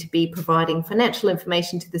will need to be providing financial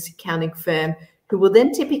information to this accounting firm, who will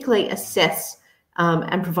then typically assess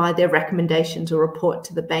and provide their recommendations or report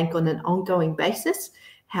to the bank on an ongoing basis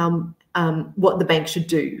what the bank should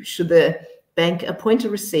do. Should the bank appoint a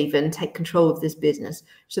receiver and take control of this business?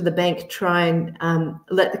 Should the bank try and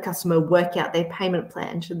let the customer work out their payment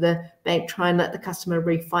plan? Should the bank try and let the customer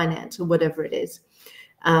refinance, or whatever it is?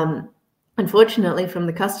 Unfortunately, from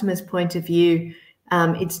the customer's point of view,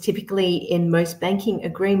 it's typically in most banking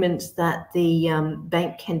agreements that the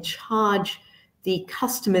bank can charge the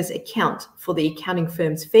customer's account for the accounting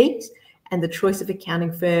firm's fees, and the choice of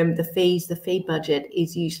accounting firm, the fees, the fee budget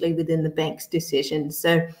is usually within the bank's decision.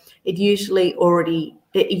 So it usually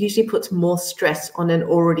puts more stress on an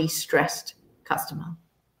already stressed customer.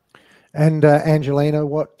 And Angelina,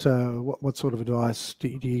 what sort of advice do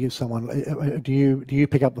you give someone? Do you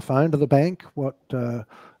pick up the phone to the bank?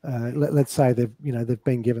 Let's say they've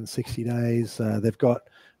been given 60 days. They've got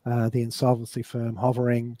the insolvency firm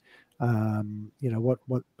hovering. How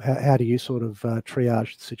do you sort of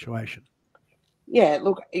triage the situation? Yeah,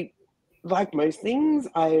 look, like most things,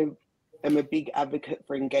 I am a big advocate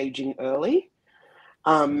for engaging early.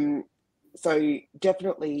 So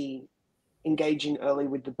definitely engaging early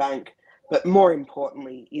with the bank, but more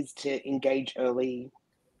importantly is to engage early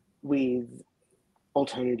with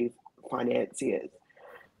alternative financiers.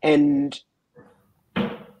 And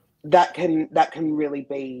that can really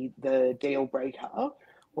be the deal breaker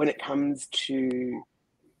when it comes to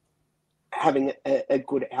having a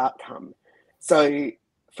good outcome. So,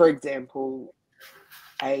 for example,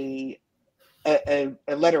 a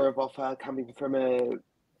letter of offer coming from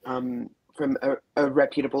a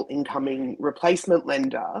reputable incoming replacement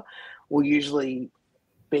lender will usually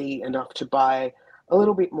be enough to buy a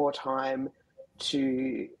little bit more time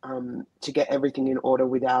to get everything in order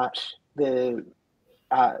without the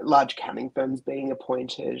large accounting firms being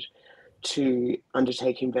appointed to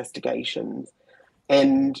undertake investigations.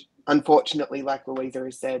 And unfortunately, like Louisa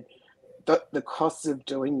has said, the costs of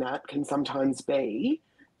doing that can sometimes be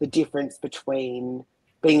the difference between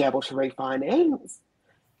being able to refinance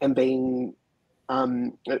and being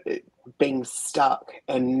stuck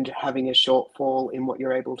and having a shortfall in what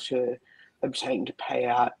you're able to obtain to pay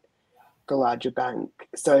out the larger bank.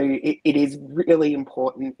 So it is really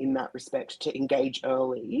important in that respect to engage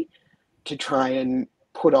early, to try and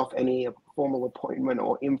put off any formal appointment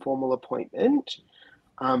or informal appointment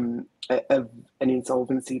of an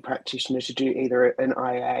insolvency practitioner to do either an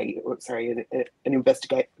an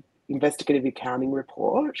investigative accounting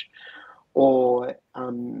report, or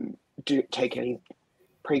take any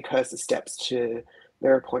precursor steps to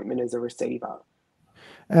their appointment as a receiver.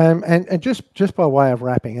 And just by way of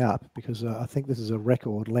wrapping up, because I think this is a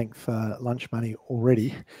record length lunch money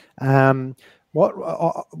already.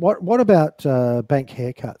 What about bank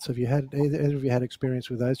haircuts? Have you had either of you had experience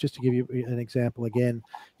with those? Just to give you an example again,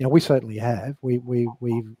 we certainly have. We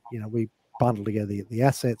bundle together the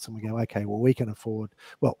assets and we go, okay, well, we can afford,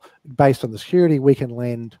 based on the security, we can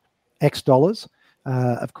lend X dollars.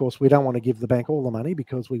 Of course, we don't want to give the bank all the money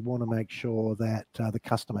because we want to make sure that the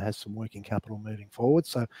customer has some working capital moving forward.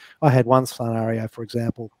 So I had one scenario, for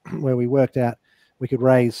example, where we worked out we could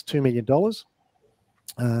raise $2 million.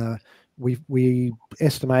 We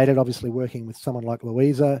estimated, obviously working with someone like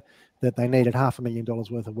Louisa, that they needed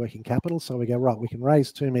 $500,000 worth of working capital. So we go, right, we can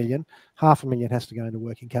raise 2 million, $500,000 has to go into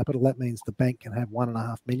working capital. That means the bank can have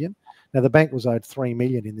 1.5 million. Now the bank was owed 3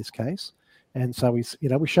 million in this case. And so we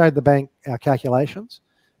showed the bank our calculations,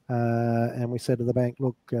 and we said to the bank,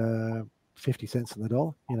 look, 50 cents in the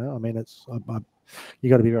dollar, I mean, you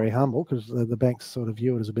got to be very humble because the banks sort of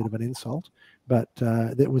view it as a bit of an insult, but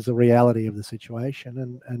that was the reality of the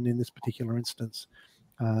situation. And in this particular instance,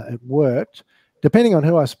 it worked. Depending on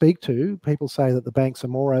who I speak to, people say that the banks are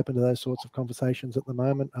more open to those sorts of conversations at the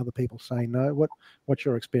moment. Other people say no. What's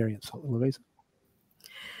your experience, Louisa?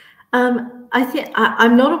 I think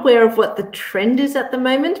I'm not aware of what the trend is at the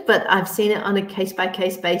moment, but I've seen it on a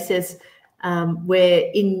case-by-case basis, where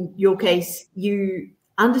in your case, you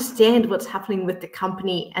understand what's happening with the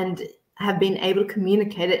company and have been able to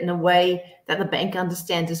communicate it in a way that the bank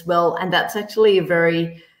understands as well. And that's actually a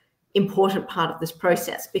very important part of this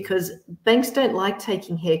process, because banks don't like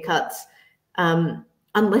taking haircuts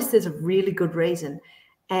unless there's a really good reason.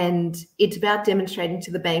 And it's about demonstrating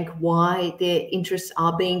to the bank why their interests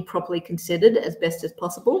are being properly considered as best as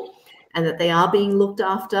possible, and that they are being looked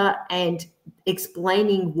after, and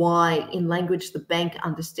explaining why in language the bank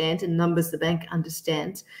understands and numbers the bank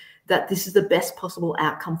understands, that this is the best possible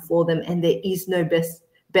outcome for them and there is no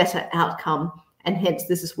better outcome, and hence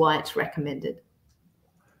this is why it's recommended.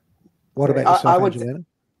 What about yourself, Angelina?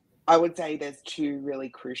 I would say there's two really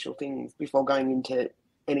crucial things before going into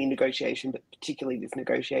any negotiation, but particularly this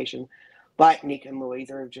negotiation, like Nick and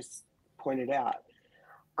Louisa have just pointed out.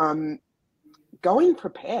 Going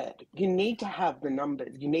prepared. You need to have the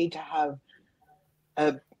numbers. You need to have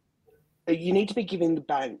you need to be giving the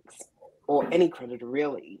banks, or any creditor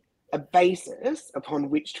really, a basis upon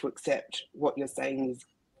which to accept what you're saying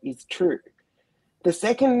is true. The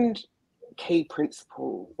second key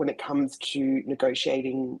principle when it comes to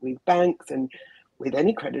negotiating with banks and with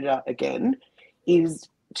any creditor, again, is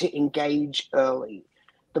to engage early.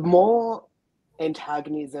 The more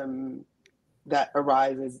antagonism that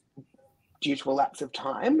arises due to a lapse of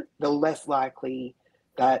time, the less likely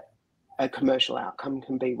that a commercial outcome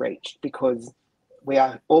can be reached, because we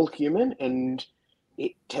are all human and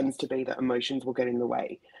it tends to be that emotions will get in the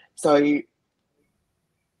way. So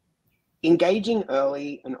engaging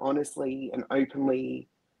early and honestly and openly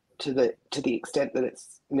to the extent that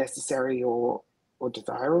it's necessary or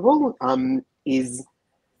desirable is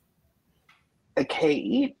a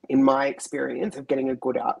key, in my experience, of getting a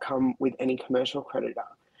good outcome with any commercial creditor.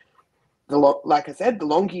 Like I said, the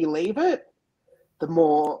longer you leave it, the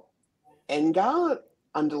more anger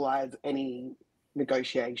underlies any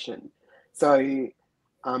negotiation. So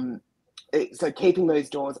keeping those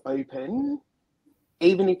doors open,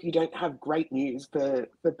 even if you don't have great news for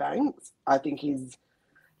banks, I think is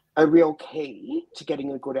a real key to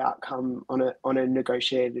getting a good outcome on a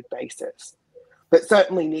negotiated basis. But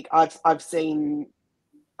certainly, Nick, I've seen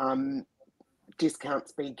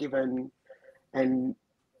discounts be given, and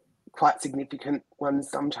quite significant ones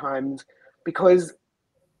sometimes, because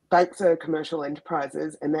banks are commercial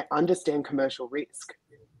enterprises and they understand commercial risk.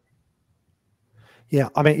 Yeah,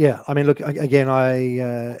 I mean, look, again,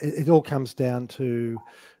 it all comes down to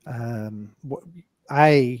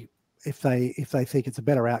if they think it's a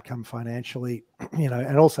better outcome financially,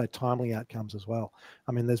 and also timely outcomes as well.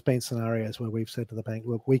 I mean, there's been scenarios where we've said to the bank,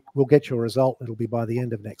 look, we'll get your result. It'll be by the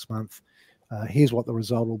end of next month. Here's what the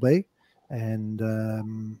result will be,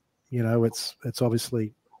 and it's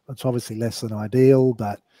obviously less than ideal,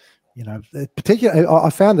 but particularly, I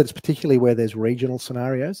found that it's particularly where there's regional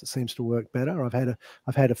scenarios, it seems to work better.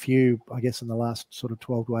 I've had a few, I guess, in the last sort of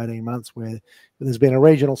 12 to 18 months where there's been a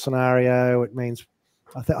regional scenario. It means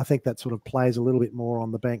I think that sort of plays a little bit more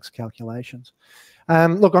on the bank's calculations.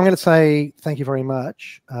 Look, I'm going to say thank you very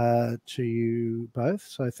much to you both.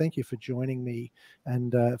 So thank you for joining me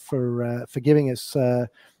and for giving us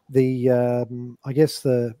I guess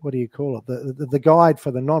what do you call it? The guide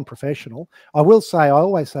for the non-professional. I will say, I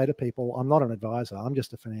always say to people, I'm not an advisor. I'm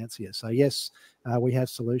just a financier. So yes, we have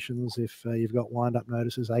solutions if you've got wind-up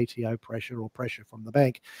notices, ATO pressure or pressure from the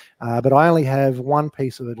bank. But I only have one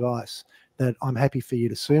piece of advice that I'm happy for you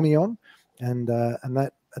to sue me on, and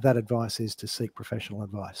that advice is to seek professional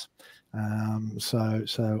advice.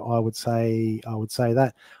 So I would say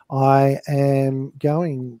that I am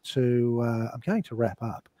going to wrap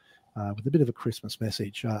up. with a bit of a Christmas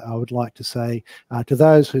message. I would like to say to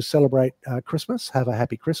those who celebrate Christmas, have a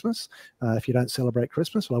happy Christmas. If you don't celebrate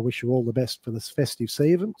Christmas, well, I wish you all the best for this festive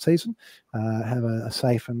season. Have a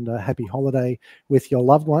safe and happy holiday with your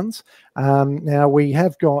loved ones. Now, we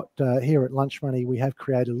have got here at Lunch Money, we have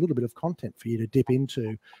created a little bit of content for you to dip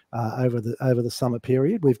into over the summer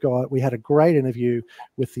period. We had a great interview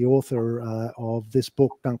with the author of this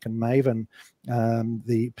book, Duncan Maven,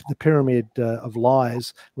 the Pyramid of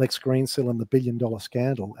Lies, Lex Greensill and the $1 Billion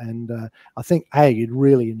Scandal. And I think, you'd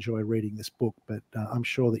really enjoy reading this book, but I'm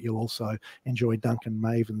sure that you'll also enjoy Duncan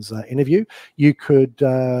Maven's interview. You could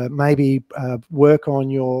maybe work on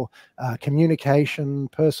your communication,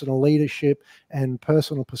 personal leadership, and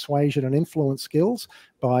personal persuasion and influence skills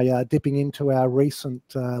by dipping into our recent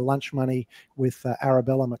Lunch Money with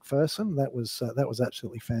Arabella McPherson. That was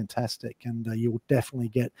absolutely fantastic, and you will definitely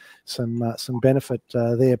get some benefit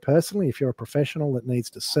there personally. If you're a professional that needs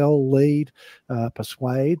to sell, lead,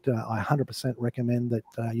 persuade, I 100% recommend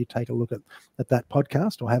that you take a look at that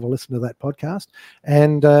podcast or have a listen to that podcast.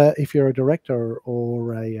 And if you're a director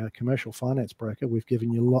or a commercial finance broker, we've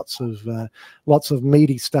given you lots of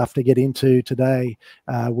meaty stuff to get into today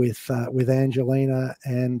with Angelina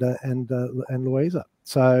and Louisa.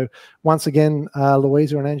 So once again,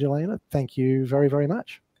 Louisa and Angelina, thank you very, very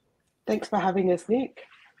much. Thanks for having us, Nick.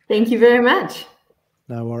 Thank you very much.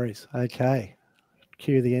 No worries. Okay.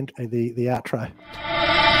 Cue the outro.